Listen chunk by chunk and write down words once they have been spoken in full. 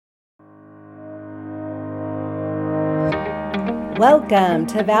Welcome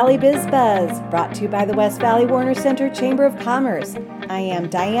to Valley Biz Buzz, brought to you by the West Valley Warner Center Chamber of Commerce. I am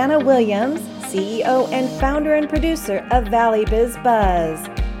Diana Williams, CEO and founder and producer of Valley Biz Buzz.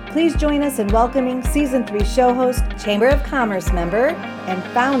 Please join us in welcoming Season 3 show host, Chamber of Commerce member, and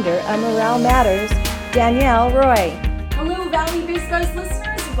founder of Morale Matters, Danielle Roy. Hello, Valley Biz Buzz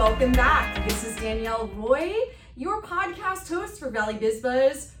listeners. Welcome back. This is Danielle Roy, your podcast host for Valley Biz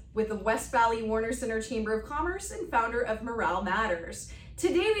Buzz with the West Valley Warner Center Chamber of Commerce and founder of Morale Matters.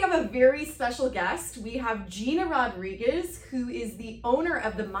 Today we have a very special guest. We have Gina Rodriguez, who is the owner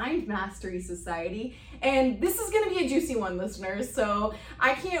of the Mind Mastery Society. And this is going to be a juicy one, listeners. So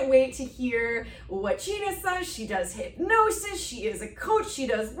I can't wait to hear what Gina says. She does hypnosis. She is a coach. She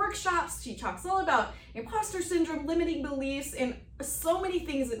does workshops. She talks all about imposter syndrome, limiting beliefs, and so many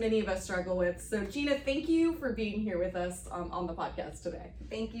things that many of us struggle with. So Gina, thank you for being here with us on the podcast today.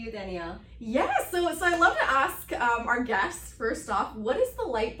 Thank you, Danielle. Yeah, so I'd love to ask our guests, first off, what is the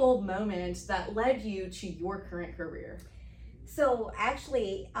light bulb moment that led you to your current career? So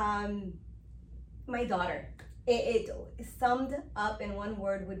actually, my daughter. It summed up in one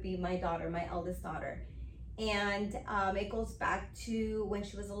word would be my daughter, my eldest daughter. And it goes back to when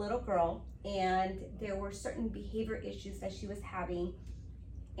she was a little girl and there were certain behavior issues that she was having.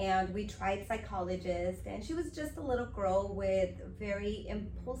 And we tried psychologists, and she was just a little girl with very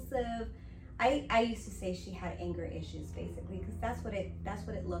impulsive. I used to say she had anger issues, basically, because that's what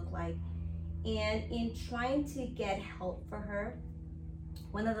it looked like. And in trying to get help for her,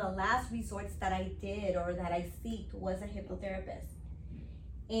 one of the last resorts that I did or that I sought was a hypnotherapist.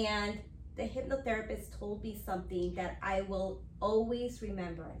 And the hypnotherapist told me something that I will always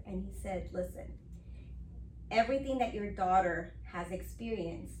remember. And he said, listen, everything that your daughter has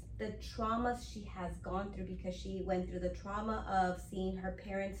experienced, the traumas she has gone through, because she went through the trauma of seeing her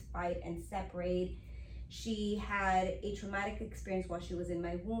parents fight and separate. She had a traumatic experience while she was in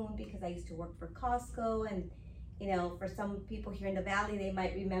my womb, because I used to work for Costco. And, you know, for some people here in the Valley, they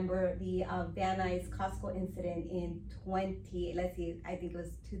might remember the Van Nuys Costco incident in I think it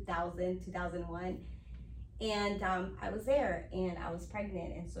was 2001. And I was there and I was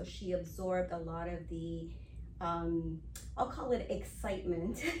pregnant. And so she absorbed a lot of the I'll call it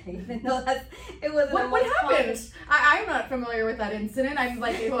excitement, even though it wasn't. What happened? I'm not familiar with that incident. I'm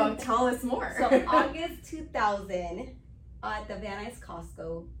like, well, tell us more. So August 2000, at the Van Nuys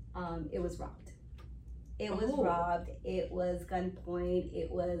Costco, it was robbed. It was robbed. It was gunpoint. It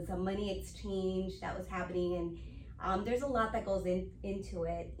was a money exchange that was happening, and there's a lot that goes into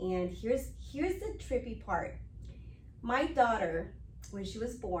it. And here's the trippy part. My daughter, when she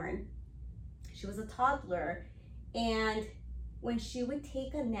was born, she was a toddler, and when she would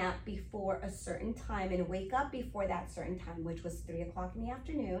take a nap before a certain time and wake up before that certain time, which was 3 o'clock in the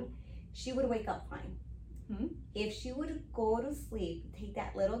afternoon, she would wake up fine. Mm-hmm. If she would go to sleep, take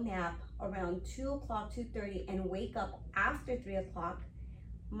that little nap around 2 o'clock, 2:30, and wake up after 3 o'clock,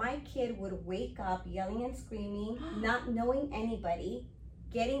 my kid would wake up yelling and screaming, not knowing anybody,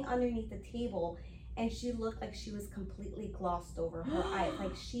 getting underneath the table, and she looked like she was completely glossed over her eyes,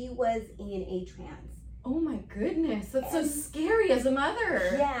 like she was in a trance. Oh my goodness, that's so scary as a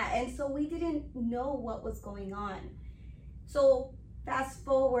mother. Yeah, and so we didn't know what was going on. So fast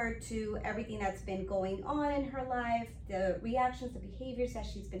forward to everything that's been going on in her life, the reactions, the behaviors that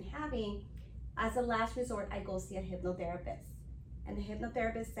she's been having. As a last resort, I go see a hypnotherapist. And the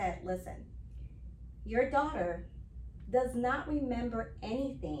hypnotherapist said, listen, your daughter does not remember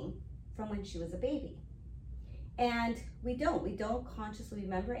anything from when she was a baby. And we don't consciously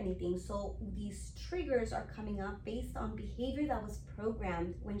remember anything. So these triggers are coming up based on behavior that was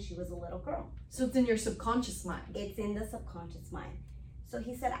programmed when she was a little girl. So it's in your subconscious mind. It's in the subconscious mind. So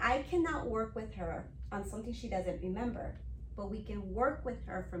he said, I cannot work with her on something she doesn't remember, but we can work with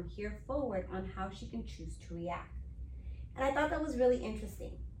her from here forward on how she can choose to react. And I thought that was really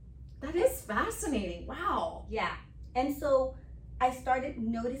interesting. That is fascinating. Wow. Yeah. And so I started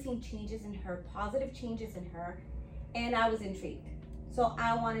noticing changes in her, positive changes in her, and I was intrigued. So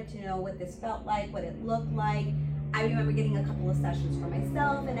I wanted to know what this felt like, what it looked like. I remember getting a couple of sessions for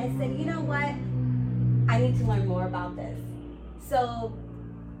myself, and I said, you know what? I need to learn more about this. So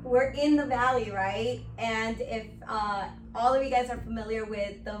we're in the Valley, right? And if all of you guys are familiar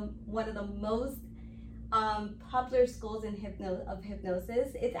with one of the most popular schools in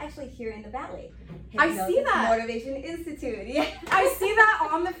hypnosis, it's actually here in the Valley. I see that. Motivation Institute. Yeah. I see that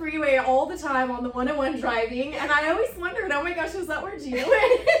on the freeway all the time on the 101 driving, and I always wondered, oh my gosh, is that where Gina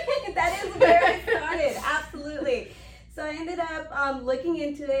went? That is where it started, absolutely. So I ended up looking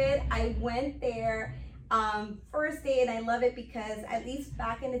into it. I went there. First day, and I love it because at least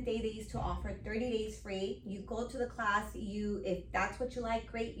back in the day, they used to offer 30 days free. You go to the class, if that's what you like,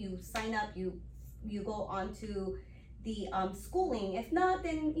 great, you sign up, you go on to the schooling. If not,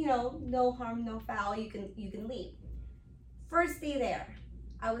 then no harm, no foul, you can leave. First day there,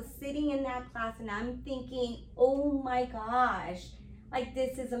 I was sitting in that class and I'm thinking, oh my gosh, like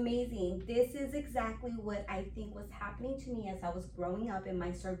this is amazing. This is exactly what I think was happening to me as I was growing up in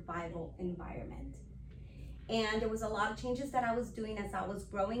my survival environment. And there was a lot of changes that I was doing as I was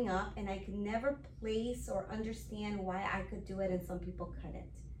growing up, and I could never place or understand why I could do it and some people couldn't.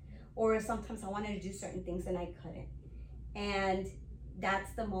 Or sometimes I wanted to do certain things and I couldn't. And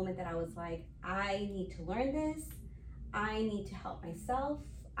that's the moment that I was like, I need to learn this. I need to help myself.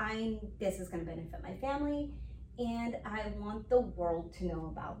 This is going to benefit my family, and I want the world to know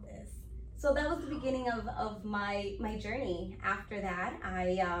about this. So that was the beginning of my journey. After that,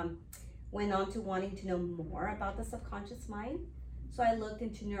 I went on to wanting to know more about the subconscious mind. So I looked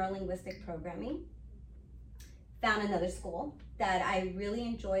into neuro-linguistic programming, found another school that I really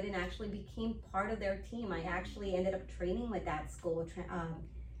enjoyed and actually became part of their team. I actually ended up training with that school.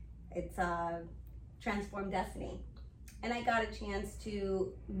 It's Transform Destiny. And I got a chance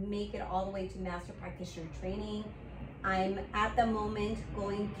to make it all the way to master practitioner training. I'm at the moment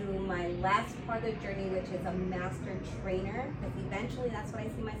going through my last part of the journey, which is a master trainer, because eventually that's what I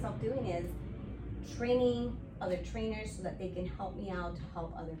see myself doing, is training other trainers so that they can help me out to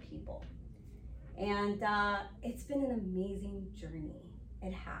help other people. And it's been an amazing journey.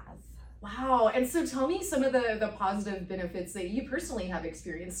 It has. Wow. And so tell me some of the positive benefits that you personally have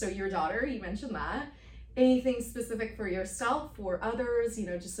experienced. So your daughter, you mentioned that. Anything specific for yourself or others,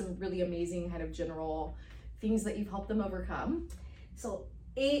 just some really amazing kind of general things that you've helped them overcome? So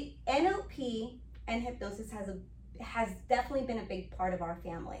NLP and hypnosis has definitely been a big part of our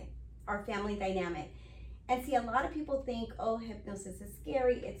family dynamic. And see, a lot of people think, oh, hypnosis is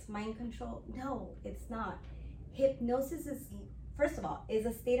scary, it's mind control. No, it's not. Hypnosis is, first of all, is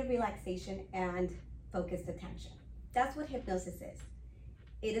a state of relaxation and focused attention. That's what hypnosis is.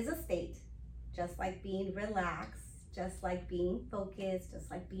 It is a state, just like being relaxed, just like being focused,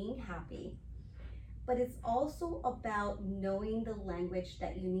 just like being happy. But it's also about knowing the language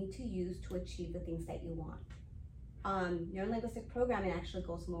that you need to use to achieve the things that you want. Neuro-linguistic programming actually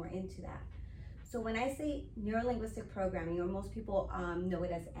goes more into that. So when I say neuro-linguistic programming, or most people know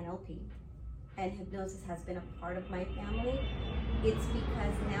it as NLP, and hypnosis has been a part of my family, it's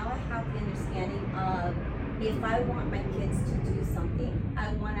because now I have the understanding of, if I want my kids to do something,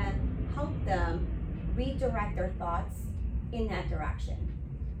 I want to help them redirect their thoughts in that direction.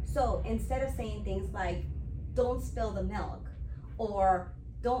 So instead of saying things like, don't spill the milk, or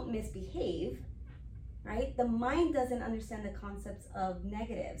don't misbehave, right? The mind doesn't understand the concepts of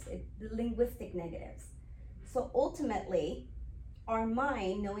negatives, the linguistic negatives. So ultimately, our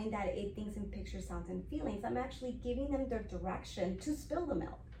mind, knowing that it thinks in pictures, sounds, and feelings, I'm actually giving them the direction to spill the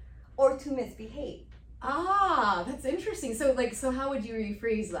milk or to misbehave. Ah, that's interesting. So how would you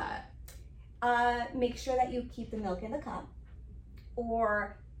rephrase that? Make sure that you keep the milk in the cup,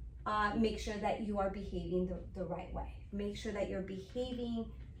 or make sure that you are behaving the right way. Make sure that you're behaving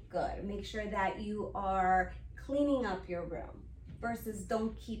good. Make sure that you are cleaning up your room versus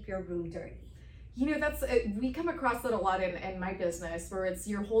don't keep your room dirty. That's we come across that a lot in my business, where it's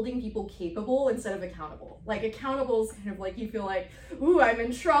you're holding people capable instead of accountable. Like accountable is kind of like you feel like, ooh, I'm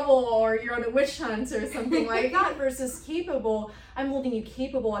in trouble, or you're on a witch hunt or something like that, versus capable, I'm holding you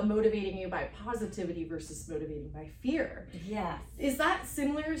capable, I'm motivating you by positivity versus motivating by fear. Yes. Is that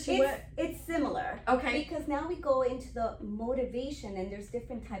similar to what? It's similar. Okay. Because now we go into the motivation, and there's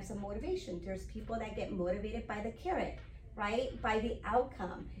different types of motivation. There's people that get motivated by the carrot, right? By the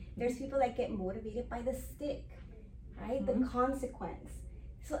outcome. There's people that get motivated by the stick, right? Mm-hmm. The consequence.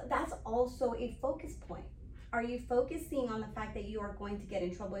 So that's also a focus point. Are you focusing on the fact that you are going to get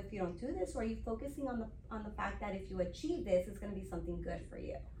in trouble if you don't do this, or are you focusing on the fact that if you achieve this, it's going to be something good for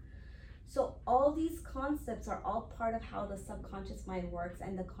you? So all these concepts are all part of how the subconscious mind works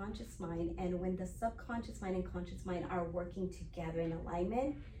and the conscious mind. And when the subconscious mind and conscious mind are working together in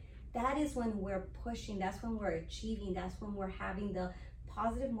alignment, that is when we're pushing, that's when we're achieving, that's when we're having the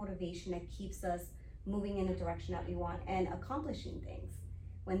positive motivation that keeps us moving in the direction that we want and accomplishing things.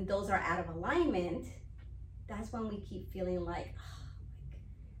 When those are out of alignment, that's when we keep feeling like,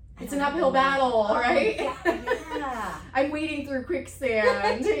 it's an uphill battle, right? Yeah. I'm wading through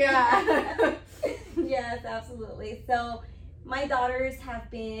quicksand. Yeah. Yes, absolutely. So my daughters have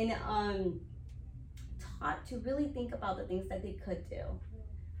been taught to really think about the things that they could do.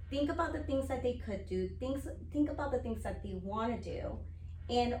 Think about the things that they could do. Think about the things that they want to do.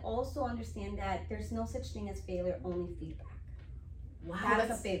 And also understand that there's no such thing as failure, only feedback. Wow,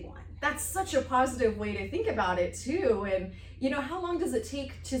 That's a big one. That's such a positive way to think about it too. And how long does it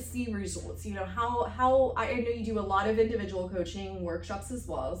take to see results? How I know you do a lot of individual coaching workshops as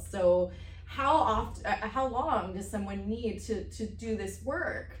well. So how long does someone need to do this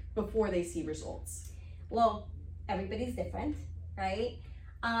work before they see results? Well, everybody's different, right?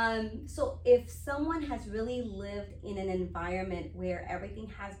 So if someone has really lived in an environment where everything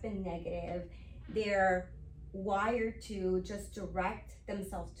has been negative, they're wired to just direct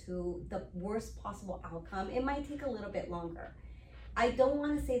themselves to the worst possible outcome, it might take a little bit longer. I don't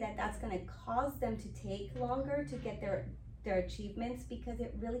want to say that that's going to cause them to take longer to get their achievements, because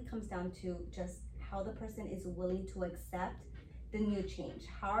it really comes down to just how the person is willing to accept the new change.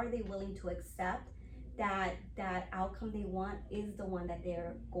 How are they willing to accept that outcome they want is the one that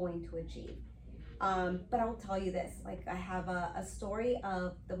they're going to achieve. But I'll tell you this, like I have a story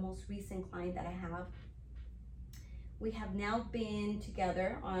of the most recent client that I have. We have now been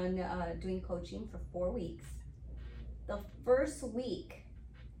together on doing coaching for 4 weeks. The first week,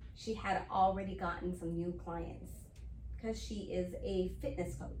 she had already gotten some new clients because she is a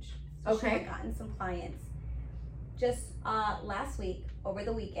fitness coach. So Okay. She had gotten some clients just last week, over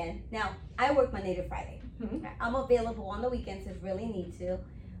the weekend. Now, I work Monday to Friday. Mhm. I'm available on the weekends if really need to.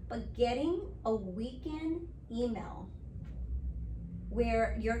 But getting a weekend email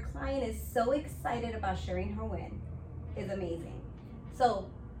where your client is so excited about sharing her win is amazing. So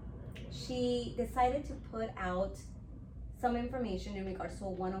she decided to put out some information in regards to a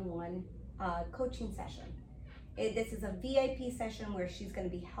one-on-one coaching session. This is a VIP session where she's going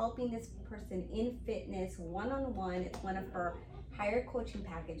to be helping this person in fitness one-on-one. It's one of her higher coaching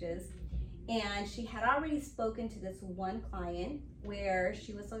packages. And she had already spoken to this one client where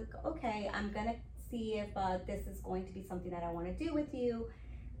she was like, okay, I'm going to see if this is going to be something that I want to do with you.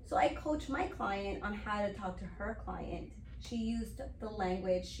 So I coached my client on how to talk to her client. She used the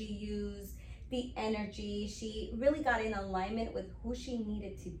language, she used the energy, she really got in alignment with who she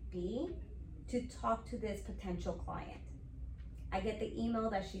needed to be to talk to this potential client. I get the email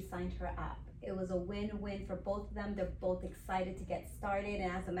that she signed her up. It was a win-win for both of them. They're both excited to get started.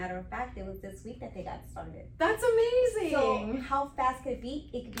 And as a matter of fact, it was this week that they got started. That's amazing. So how fast could it be?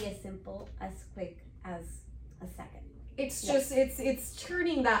 It could be as simple, as quick as a second. It's just, it's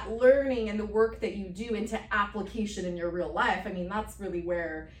turning that learning and the work that you do into application in your real life. I mean, that's really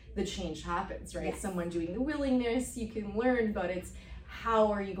where the change happens, right? Yes. Someone doing the willingness, you can learn, but it's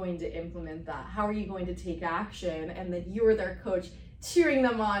how are you going to implement that? How are you going to take action? And then you're their coach, cheering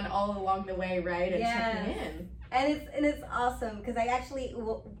them on all along the way, right? And checking in. And it's awesome because I actually,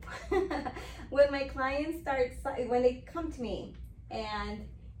 when my clients when they come to me, and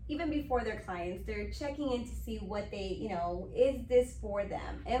even before their clients, they're checking in to see what they, is this for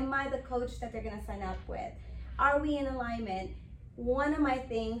them? Am I the coach that they're going to sign up with? Are we in alignment? One of my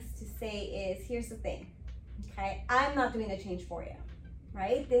things to say is, here's the thing, okay? I'm not doing the change for you,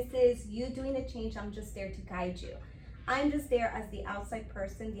 right? This is you doing the change. I'm just there to guide you. I'm just there as the outside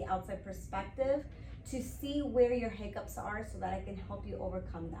person, the outside perspective, to see where your hiccups are so that I can help you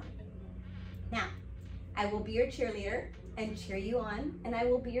overcome them. Now, I will be your cheerleader and cheer you on, and I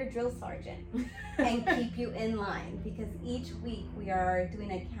will be your drill sergeant and keep you in line, because each week we are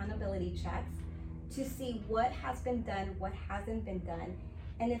doing accountability checks to see what has been done, what hasn't been done,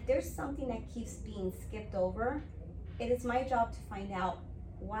 and if there's something that keeps being skipped over, it is my job to find out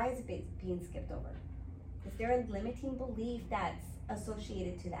why is it being skipped over. Is there a limiting belief that's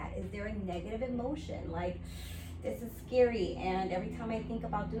associated to that? Is there a negative emotion like this is scary and every time I think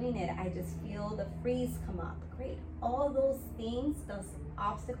about doing it I just feel the freeze come up? Great. All those things, those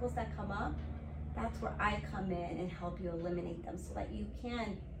obstacles that come up, that's where I come in and help you eliminate them so that you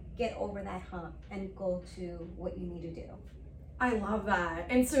can get over that hump and go to what you need to do. I love that.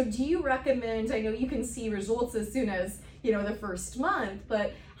 And so do you recommend, I know you can see results as soon as, the first month,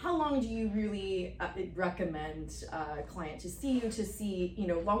 but how long do you really recommend a client to see you to see,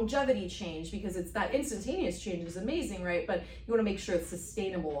 longevity change? Because it's that instantaneous change is amazing, right? But you want to make sure it's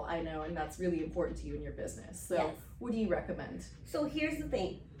sustainable, I know, and that's really important to you in your business. So Yes. What do you recommend? So here's the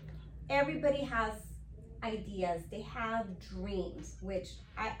thing. Everybody has ideas. They have dreams, which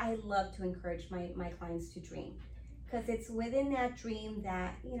I love to encourage my clients to dream. Because it's within that dream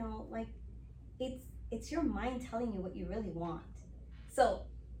that, it's your mind telling you what you really want. So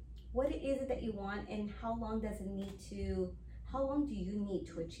what is it that you want, and how long do you need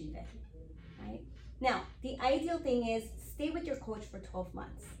to achieve it, right? Now, the ideal thing is stay with your coach for 12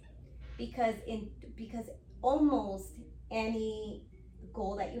 months because almost any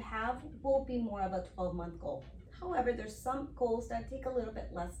goal that you have will be more of a 12-month goal. However, there's some goals that take a little bit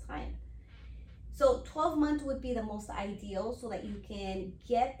less time. So 12 months would be the most ideal so that you can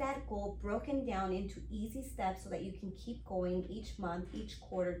get that goal broken down into easy steps so that you can keep going each month, each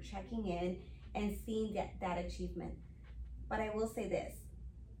quarter, checking in and seeing that achievement. But I will say this,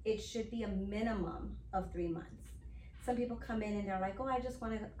 it should be a minimum of 3 months. Some people come in and they're like, oh, I just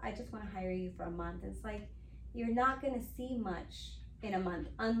want to hire you for a month. And it's like, you're not going to see much in a month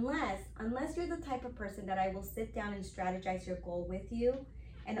unless you're the type of person that I will sit down and strategize your goal with you,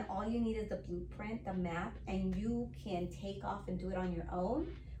 and all you need is the blueprint, the map, and you can take off and do it on your own,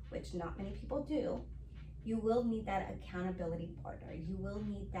 which not many people do. You will need that accountability partner. You will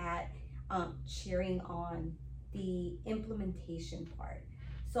need that cheering on, the implementation part.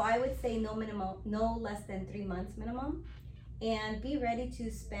 So I would say no less than 3 months minimum, and be ready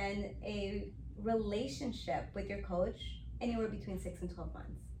to spend a relationship with your coach anywhere between 6 and 12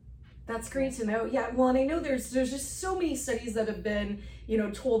 months. That's great to know. Yeah, well, and I know there's just so many studies that have been,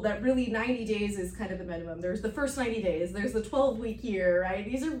 told that really 90 days is kind of the minimum. There's the first 90 days, there's the 12-week year, right?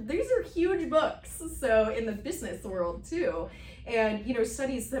 These are huge books. So in the business world too. And,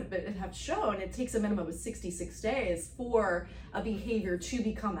 studies have shown it takes a minimum of 66 days for a behavior to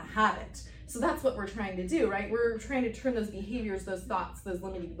become a habit. So that's what we're trying to do, right? We're trying to turn those behaviors, those thoughts, those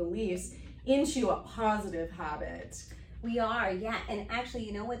limiting beliefs into a positive habit. We are, yeah. And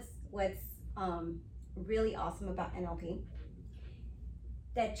actually, what's really awesome about NLP?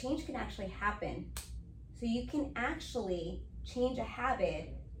 That change can actually happen. So you can actually change a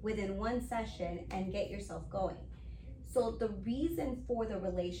habit within one session and get yourself going. So the reason for the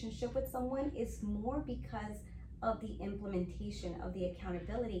relationship with someone is more because of the implementation of the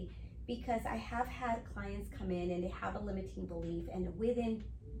accountability. Because I have had clients come in and they have a limiting belief, and within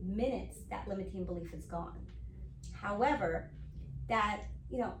minutes that limiting belief is gone. However, that,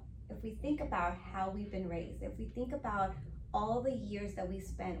 if we think about how we've been raised, if we think about all the years that we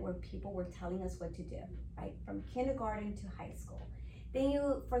spent where people were telling us what to do, right? From kindergarten to high school. Then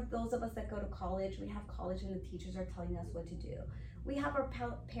for those of us that go to college, we have college and the teachers are telling us what to do. We have our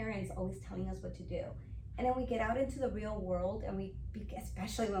parents always telling us what to do. And then we get out into the real world, and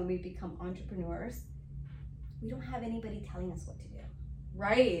especially when we become entrepreneurs, we don't have anybody telling us what to do.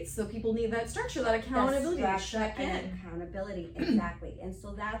 Right, so people need that structure, that accountability, accountability, exactly. And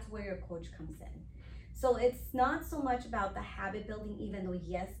so that's where your coach comes in. So it's not so much about the habit building, even though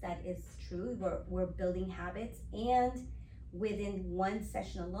yes, that is true. We're building habits, and within one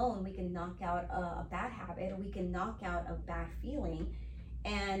session alone, we can knock out a bad habit, or we can knock out a bad feeling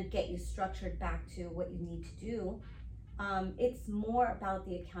and get you structured back to what you need to do. It's more about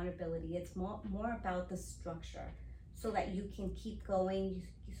the accountability. It's more about the structure, so that you can keep going,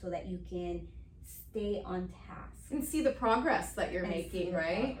 so that you can stay on task. And see the progress that you're making,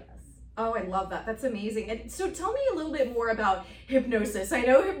 right? Progress. Oh, I love that. That's amazing. And so tell me a little bit more about hypnosis. I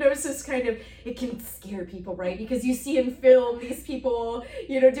know hypnosis it can scare people, right? Because you see in film these people,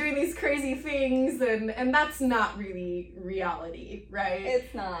 doing these crazy things, and that's not really reality, right?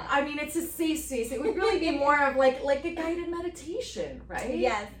 It's not. I mean, it's a safe space. It would really be more of like a guided meditation, right?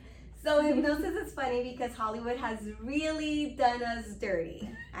 Yes. So hypnosis is funny because Hollywood has really done us dirty,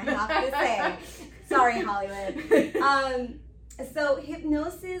 I have to say. Sorry, Hollywood. So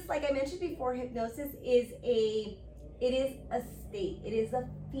hypnosis, like I mentioned before, hypnosis is a state, it is a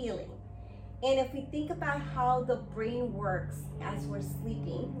feeling. And if we think about how the brain works as we're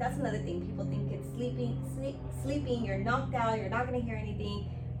sleeping, that's another thing. People think it's sleeping, you're knocked out, you're not gonna hear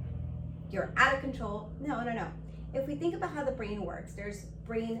anything, you're out of control. No. If we think about how the brain works, there's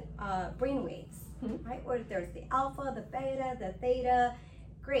brain waves, right? Or there's the alpha, the beta, the theta.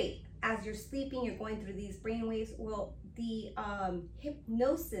 Great. As you're sleeping, you're going through these brain waves. Well, the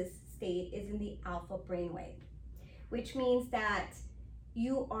hypnosis state is in the alpha brainwave, which means that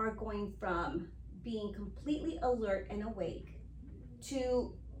you are going from being completely alert and awake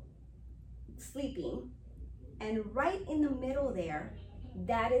to sleeping, and right in the middle there,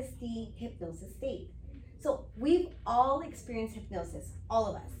 that is the hypnosis state. So we've all experienced hypnosis, all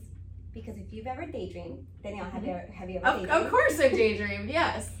of us, because if you've ever daydreamed, Danielle, have you ever daydreamed? Of course I've daydreamed,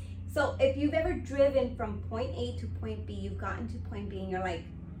 yes. So if you've ever driven from point A to point B, you've gotten to point B and you're like,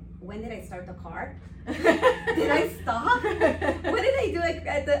 when did I start the car? Did I stop? What did I do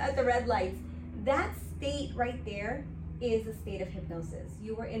at the red lights? That state right there is a state of hypnosis.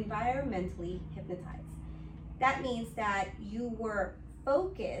 You were environmentally hypnotized. That means that you were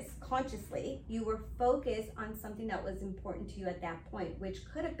focused consciously, you were focused on something that was important to you at that point, which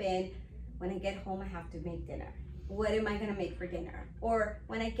could have been, when I get home, I have to make dinner. What am I gonna make for dinner? Or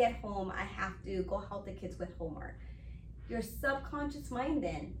when I get home, I have to go help the kids with homework. Your subconscious mind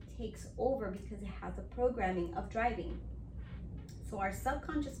then takes over because it has a programming of driving. So our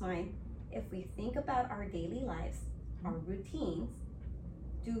subconscious mind, if we think about our daily lives, our routines,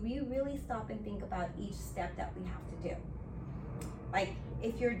 do we really stop and think about each step that we have to do? Like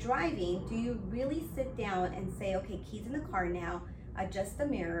if you're driving, do you really sit down and say, okay, keys in the car now, adjust the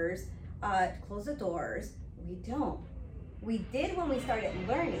mirrors, close the doors? We don't. We did when we started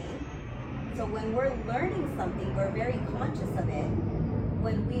learning. So when we're learning something, we're very conscious of it.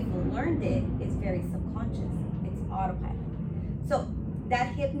 When we've learned it, it's very subconscious. It's autopilot. So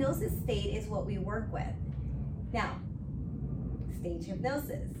that hypnosis state is what we work with. Now, stage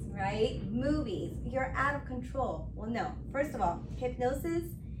hypnosis, right? Movies, you're out of control. Well, no. First of all, hypnosis,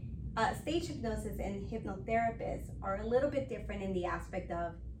 stage hypnosis and hypnotherapists are a little bit different in the aspect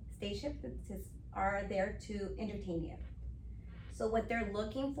of stage hypnotists are there to entertain you. So what they're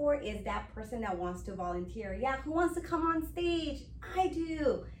looking for is that person that wants to volunteer. Yeah, who wants to come on stage? I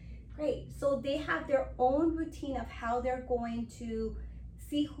do. Great. So they have their own routine of how they're going to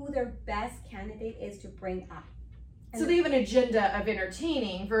see who their best candidate is to bring up. So they have an agenda of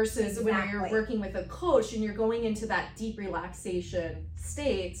entertaining versus Exactly. when you're working with a coach and you're going into that deep relaxation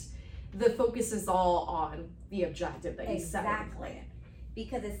state, the focus is all on the objective that you set with the client.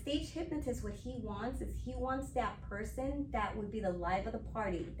 Because a stage hypnotist, what he wants is he wants that person that would be the life of the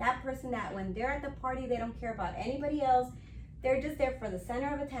party. That person that when they're at the party, they don't care about anybody else. They're just there for the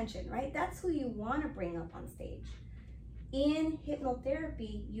center of attention, right? That's who you want to bring up on stage. In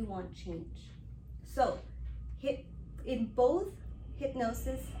hypnotherapy, you want change. So in both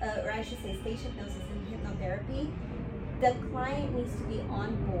hypnosis, or I should say stage hypnosis and hypnotherapy, the client needs to be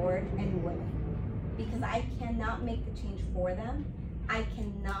on board and willing. Because I cannot make the change for them. I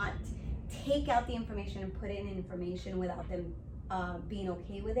cannot take out the information and put in information without them being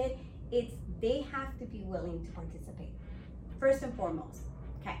okay with it. They have to be willing to participate. First and foremost,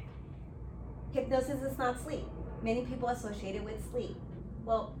 okay. Hypnosis is not sleep. Many people associate it with sleep.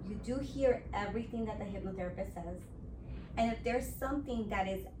 Well, you do hear everything that the hypnotherapist says. And if there's something that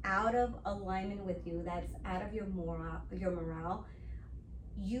is out of alignment with you, that's out of your morale,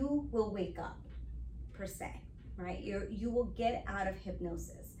 you will wake up, per se. Right? You will get out of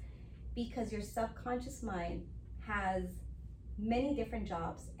hypnosis because your subconscious mind has many different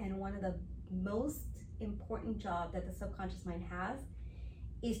jobs, and one of the most important jobs that the subconscious mind has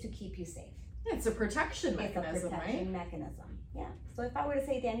is to keep you safe. Yeah, it's a protection mechanism, it's a protection right? mechanism. Yeah. So if I were to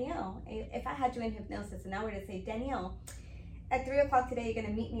say, Danielle, if I had you in hypnosis and I were to say, Danielle, at 3 o'clock today, you're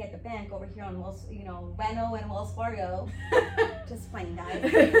gonna meet me at the bank over here on Reno and Wells Fargo. Just playing, guys.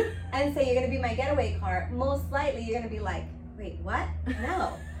 And say you're gonna be my getaway car. Most likely, you're gonna be like, wait, what?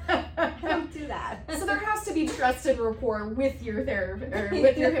 No, I don't do that. So there has to be trust and rapport with your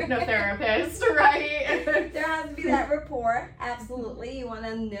with your hypnotherapist, right? There has to be that rapport. Absolutely, you want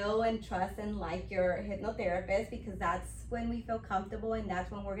to know and trust and like your hypnotherapist because that's when we feel comfortable and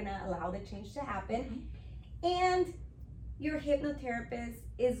that's when we're gonna allow the change to happen. And your hypnotherapist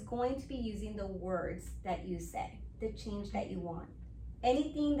is going to be using the words that you say, the change that you want.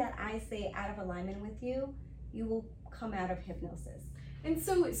 Anything that I say out of alignment with you, you will come out of hypnosis. And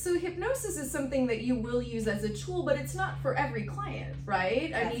so hypnosis is something that you will use as a tool, but it's not for every client,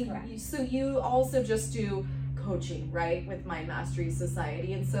 right? That's I mean, correct. so you also just do coaching, right, with Mind Mastery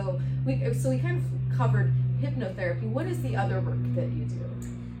Society. And so we kind of covered hypnotherapy. What is the other work that you do?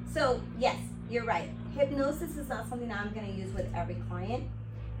 So yes, you're right. Hypnosis is not something I'm going to use with every client.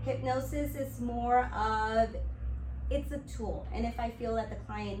 Hypnosis is more of, it's a tool. And if I feel that the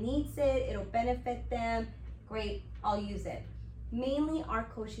client needs it, it'll benefit them, great, I'll use it. Mainly our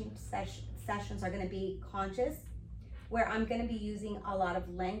coaching sessions are going to be conscious, where I'm going to be using a lot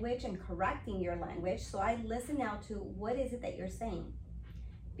of language and correcting your language. So I listen now to what is it that you're saying.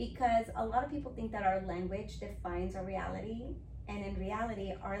 Because a lot of people think that our language defines our reality. And in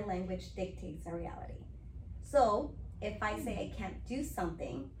reality, our language dictates our reality. So if I say I can't do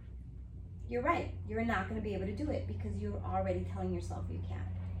something, you're right. You're not going to be able to do it because you're already telling yourself you can't.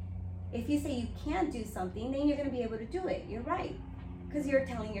 If you say you can't do something, then you're going to be able to do it. You're right. Because you're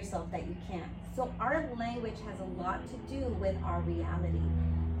telling yourself that you can't. So our language has a lot to do with our reality.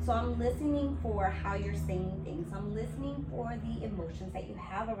 So I'm listening for how you're saying things. I'm listening for the emotions that you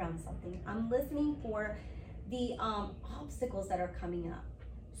have around something. I'm listening for the obstacles that are coming up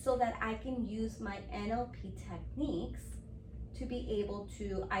so that I can use my NLP techniques to be able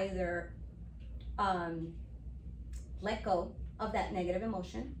to either let go of that negative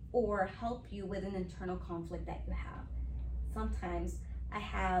emotion or help you with an internal conflict that you have. Sometimes I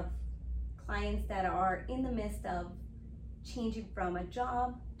have clients that are in the midst of changing from a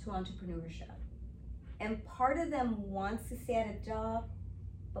job to entrepreneurship. And part of them wants to stay at a job,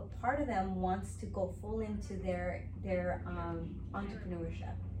 but part of them wants to go full into their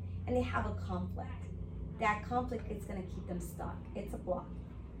entrepreneurship. And they have a conflict. That conflict is going to keep them stuck. It's a block.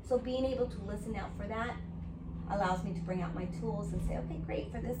 So being able to listen out for that allows me to bring out my tools and say, okay,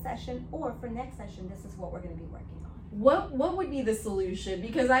 great, for this session or for next session, this is what we're going to be working on. What would be the solution?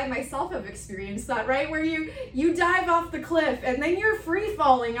 Because I myself have experienced that, right? Where you dive off the cliff and then you're free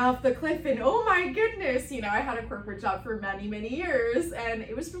falling off the cliff and oh my goodness, I had a corporate job for many, many years and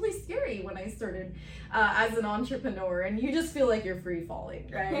it was really scary when I started as an entrepreneur, and you just feel like you're free falling,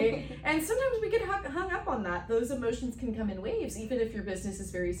 right? And sometimes we get hung up on that. Those emotions can come in waves, even if your business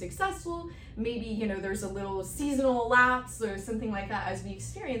is very successful. Maybe, there's a little seasonal lapse or something like that as we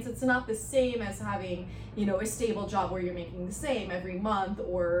experience. It's not the same as having, a stable job where you're making the same every month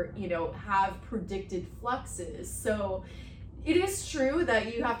or, have predicted fluxes. So it is true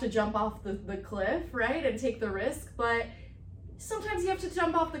that you have to jump off the cliff, right? And take the risk, but sometimes you have to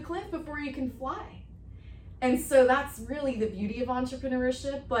jump off the cliff before you can fly. And so that's really the beauty of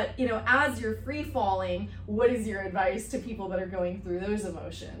entrepreneurship. But, as you're free falling, what is your advice to people that are going through those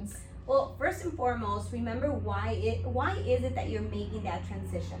emotions? Well, first and foremost, remember why is it that you're making that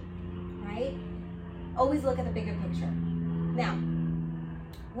transition, right? Always look at the bigger picture. Now,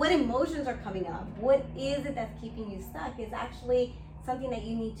 what emotions are coming up? What is it that's keeping you stuck is actually something that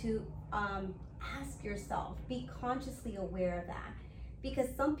you need to ask yourself. Be consciously aware of that.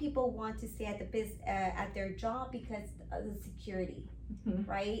 Because some people want to stay at their job because of the security,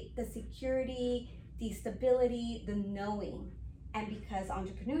 right? The security, the stability, the knowing. And because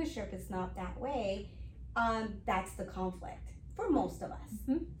entrepreneurship is not that way, that's the conflict for most of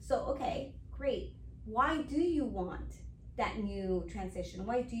us. So, okay, great. Why do you want that new transition?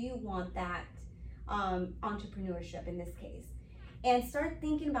 Why do you want that entrepreneurship in this case? And start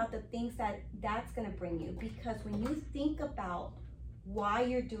thinking about the things that's going to bring you. Because when you think about why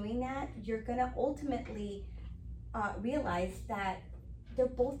you're doing that, you're going to ultimately realize that they're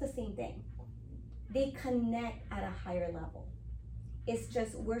both the same thing. They connect at a higher level. It's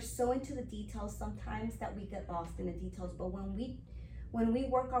just we're so into the details sometimes that we get lost in the details. But when we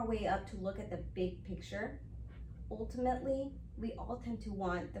work our way up to look at the big picture, ultimately we all tend to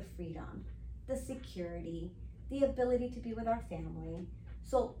want the freedom, the security, the ability to be with our family.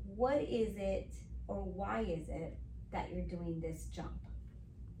 So what is it or why is it that you're doing this jump?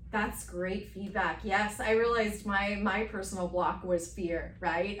 That's great feedback. Yes, I realized my personal block was fear,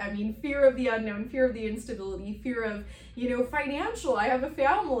 right? I mean, fear of the unknown, fear of the instability, fear of, financial. I have a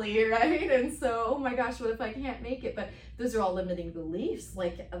family, right? And so, oh my gosh, what if I can't make it? But those are all limiting beliefs.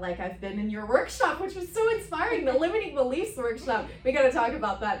 Like I've been in your workshop, which was so inspiring, the limiting beliefs workshop. We got to talk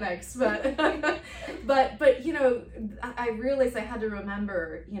about that next. But, I realized I had to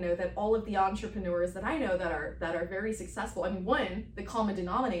remember, that all of the entrepreneurs that I know that are very successful. I mean, one, the common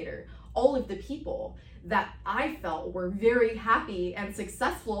denominator, all of the people that I felt were very happy and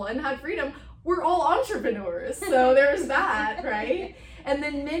successful and had freedom were all entrepreneurs. So there's that, right? And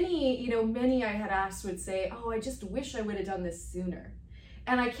then many I had asked would say, oh, I just wish I would have done this sooner.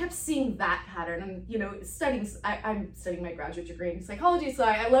 And I kept seeing that pattern. And, I'm studying my graduate degree in psychology, so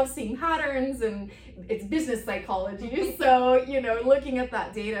I love seeing patterns, and it's business psychology. So, looking at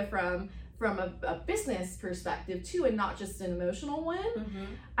that data from a business perspective too, and not just an emotional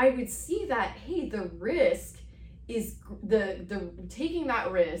one, I would see that, hey, the risk is the taking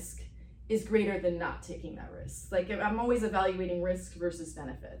that risk is greater than not taking that risk. Like, I'm always evaluating risk versus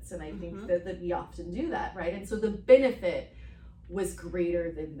benefits, and I think that we often do that, right? And so the benefit was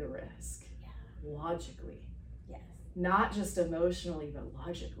greater than the risk, logically. Yes. Not just emotionally, but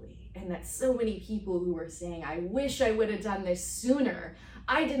logically. And that's so many people who are saying, I wish I would have done this sooner.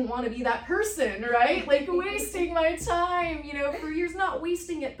 I didn't want to be that person, right? Like wasting my time, for years, not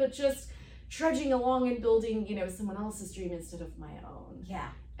wasting it, but just trudging along and building, someone else's dream instead of my own. Yeah.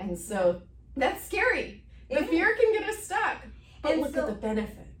 And so that's scary. The fear can get us stuck, but look at the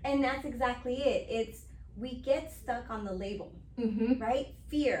benefit. And that's exactly it. We get stuck on the label, right?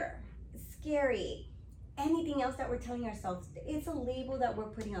 Fear, scary, anything else that we're telling ourselves. It's a label that we're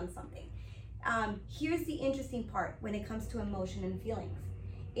putting on something. Here's the interesting part when it comes to emotion and feelings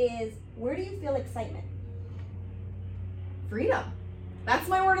is, where do you feel excitement? Freedom. That's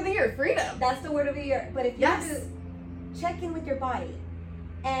my word of the year, freedom. That's the word of the year. But if you have to check in with your body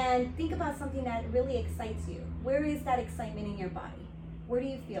and think about something that really excites you, where is that excitement in your body? Where do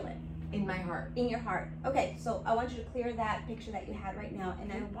you feel it? In my heart. In your heart. Okay, so I want you to clear that picture that you had right now,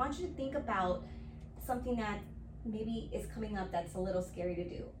 and I want you to think about something that maybe is coming up that's a little scary to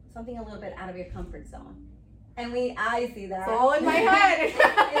do, something a little bit out of your comfort zone. And I see that. It's all in my head.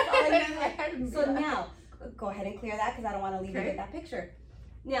 It's all in your head. So now, go ahead and clear that because I don't want to leave you with that picture.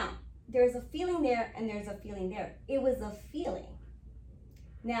 Now, there's a feeling there and there's a feeling there. It was a feeling.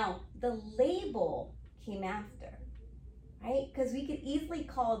 Now, the label came after, right? Because we could easily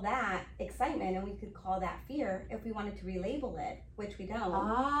call that excitement and we could call that fear if we wanted to relabel it, which we don't.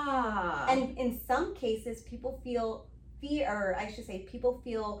 And in some cases, people feel fear, or I should say, people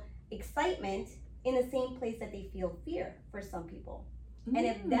feel excitement in the same place that they feel fear for some people. And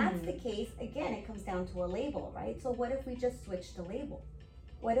if that's the case, again, it comes down to a label, right? So what if we just switch the label?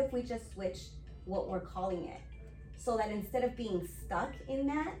 What if we just switch what we're calling it? So that instead of being stuck in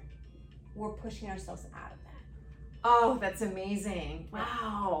that, we're pushing ourselves out of that. Oh, that's amazing.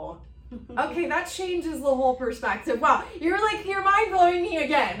 Wow. Okay, that changes the whole perspective. Wow, you're mind blowing me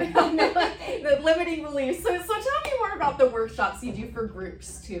again. The limiting beliefs. So tell me more about the workshops you do for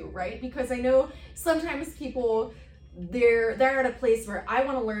groups too, right? Because I know sometimes people, they're at a place where I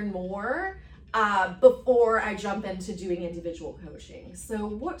want to learn more before I jump into doing individual coaching. So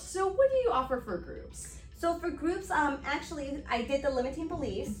what do you offer for groups? So for groups, actually, I did the limiting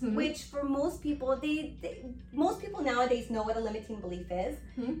beliefs, which for most people, most people nowadays know what a limiting belief is.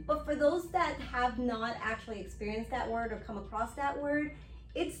 But for those that have not actually experienced that word or come across that word,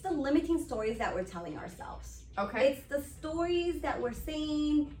 it's the limiting stories that we're telling ourselves. Okay. It's the stories that we're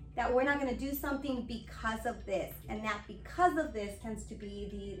saying that we're not going to do something because of this, and that because of this tends to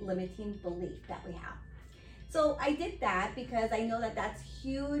be the limiting belief that we have. So I did that because I know that that's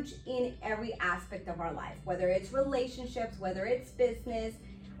huge in every aspect of our life, whether it's relationships, whether it's business,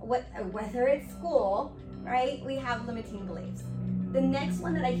 whether it's school, right? We have limiting beliefs. The next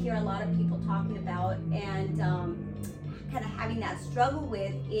one that I hear a lot of people talking about and kind of having that struggle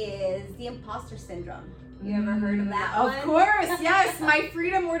with is the imposter syndrome. You ever heard of that one? Of course, yes. My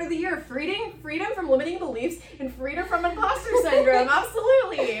freedom word of the year: freedom from limiting beliefs and freedom from imposter syndrome.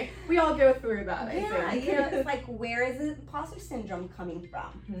 Absolutely, we all go through that. I think. It's like, where is the imposter syndrome coming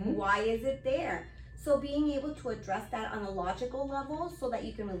from? Why is it there? So being able to address that on a logical level, so that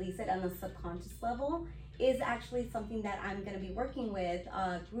you can release it on a subconscious level, is actually something that I'm going to be working with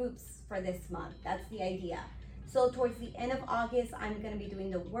groups for this month. That's the idea. So towards the end of August, I'm going to be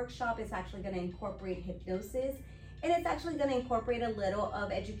doing the workshop. It's actually going to incorporate hypnosis, and it's actually going to incorporate a little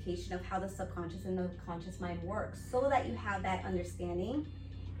of education of how the subconscious and the conscious mind works, so that you have that understanding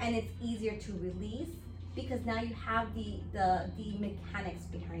and it's easier to release because now you have the mechanics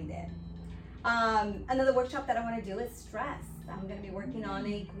behind it. Another workshop that I want to do is stress. I'm going to be working on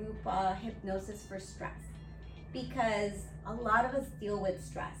a group hypnosis for stress, because a lot of us deal with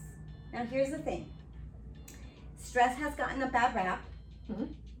stress. Now here's the thing. Stress has gotten a bad rap.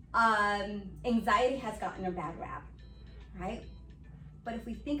 Anxiety has gotten a bad rap, right? But if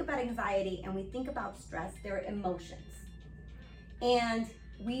we think about anxiety and we think about stress, they're emotions. And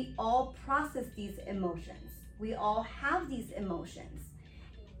we all process these emotions. We all have these emotions.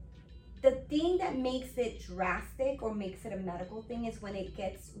 The thing that makes it drastic or makes it a medical thing is when it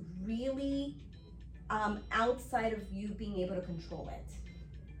gets really outside of you being able to control it.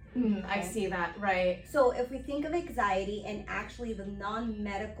 Okay. I see that, right. So if we think of anxiety and actually the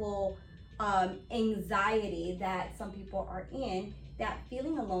non-medical anxiety that some people are in, that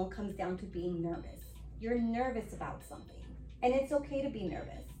feeling alone comes down to being nervous. You're nervous about something, and it's okay to be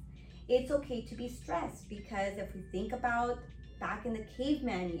nervous. It's okay to be stressed, because if we think about back in the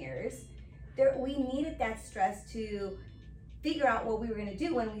caveman years, we needed that stress to figure out what we were going to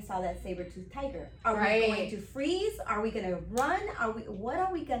do when we saw that saber-toothed tiger. Are we going to freeze? Are we going to run? What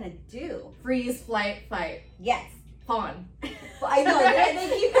are we going to do? Freeze, flight, fight. Yes. Fawn. Well, I know.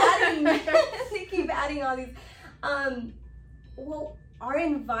 They keep adding all these. Well, our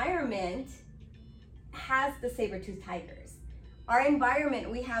environment has the saber-toothed tigers. Our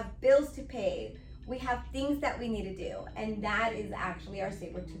environment, we have bills to pay. We have things that we need to do. And that is actually our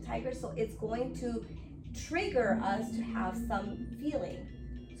saber-toothed tiger. So it's going to trigger us to have some feeling.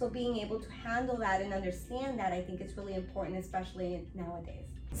 So being able to handle that and understand that, I think it's really important, especially nowadays.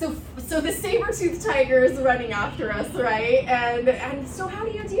 So the saber-toothed tiger is running after us, right? And so how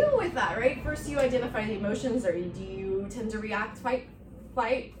do you deal with that, right? First you identify the emotions, or do you tend to react, fight,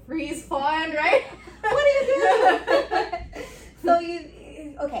 freeze, fawn, right? What do you do?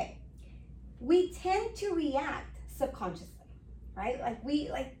 So okay. We tend to react subconsciously, right?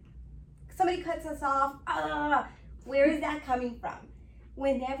 Like somebody cuts us off. Where is that coming from?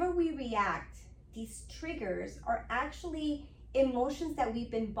 Whenever we react, these triggers are actually emotions that we've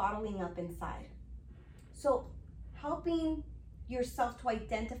been bottling up inside. So helping yourself to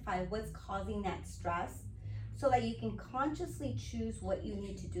identify what's causing that stress, so that you can consciously choose what you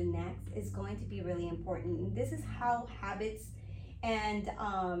need to do next, is going to be really important. And this is how habits and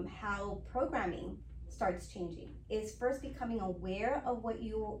how programming starts changing. Is first becoming aware of what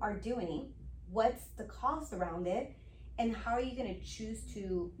you are doing, what's the cost around it, and how are you going to choose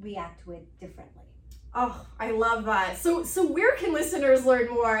to react to it differently. Oh, I love that. So where can listeners learn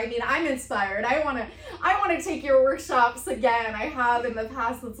more? I mean, I'm inspired. I want to take your workshops again. I have in the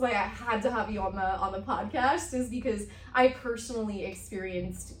past. That's why I had to have you on the podcast, is because I personally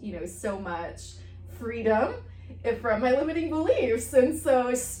experienced, so much freedom from my limiting beliefs. And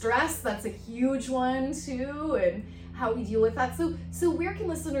so stress, that's a huge one too, and how we deal with that. So where can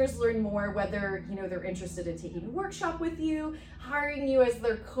listeners learn more, whether they're interested in taking a workshop with you, hiring you as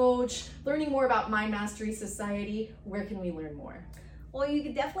their coach, learning more about Mind Mastery Society? Where can we learn more? Well, you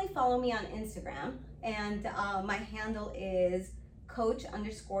can definitely follow me on Instagram, and my handle is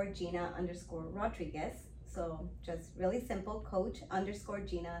coach_Gina_Rodriguez. So just really simple,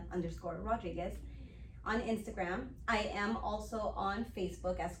 coach_Gina_Rodriguez on Instagram. I am also on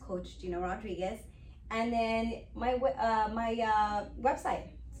Facebook as Coach Gina Rodriguez. And then my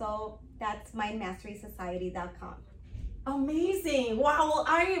website. So that's mindmasterysociety.com. Amazing. Wow. Well,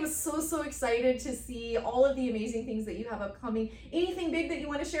 I am so excited to see all of the amazing things that you have upcoming. Anything big that you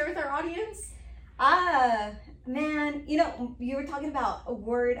want to share with our audience? Man, you were talking about a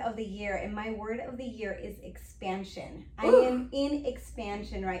word of the year, and my word of the year is expansion. Ooh. I am in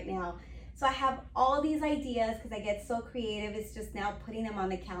expansion right now. So I have all these ideas because I get so creative. It's just now putting them on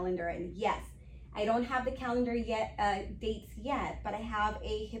the calendar. And yes, I don't have the calendar dates yet, but I have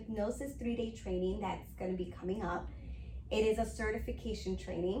a hypnosis 3-day training that's going to be coming up. It is a certification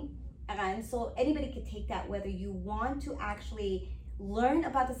training. And so anybody could take that, whether you want to actually learn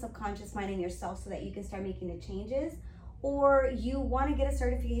about the subconscious mind in yourself so that you can start making the changes, or you want to get a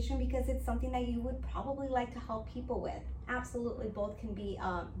certification because it's something that you would probably like to help people with. Absolutely, both can be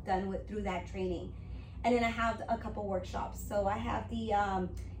done through that training. And then I have a couple workshops. So I have the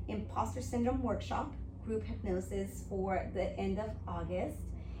Imposter Syndrome workshop, group hypnosis, for the end of August.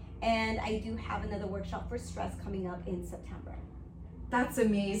 And I do have another workshop for stress coming up in September. That's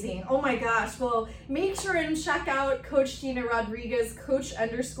amazing. Oh my gosh. Well, make sure and check out Coach Gina Rodriguez,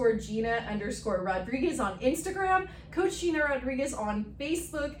 Coach_Gina_Rodriguez on Instagram, Coach Gina Rodriguez on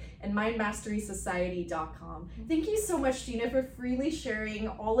Facebook, and MindMasterySociety.com. Thank you so much, Gina, for freely sharing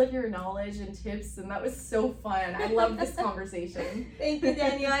all of your knowledge and tips. And that was so fun. I love this conversation. Thank you,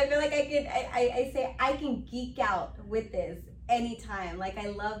 Danielle. I feel like I can geek out with this anytime. Like, I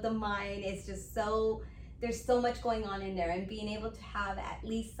love the mind. It's just there's so much going on in there, and being able to have at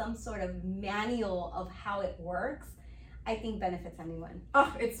least some sort of manual of how it works, I think benefits anyone.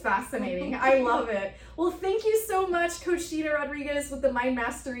 Oh, it's fascinating. I love it. Well, thank you so much, Coach Gina Rodriguez with the Mind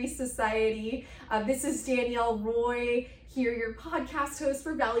Mastery Society. This is Danielle Roy here, your podcast host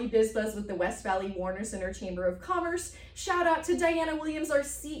for Valley Biz Buzz with the West Valley Warner Center Chamber of Commerce. Shout out to Diana Williams, our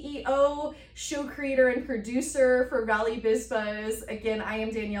CEO, show creator and producer for Valley Biz Buzz. Again, I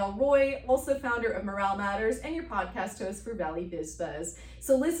am Danielle Roy, also founder of Morale Matters and your podcast host for Valley Biz Buzz.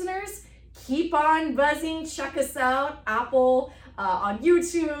 So listeners, keep on buzzing. Check us out, Apple, on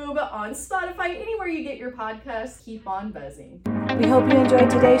YouTube, on Spotify, anywhere you get your podcasts. Keep on buzzing. We hope you enjoyed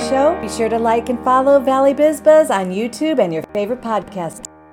today's show. Be sure to like and follow Valley Biz Buzz on YouTube and your favorite podcast.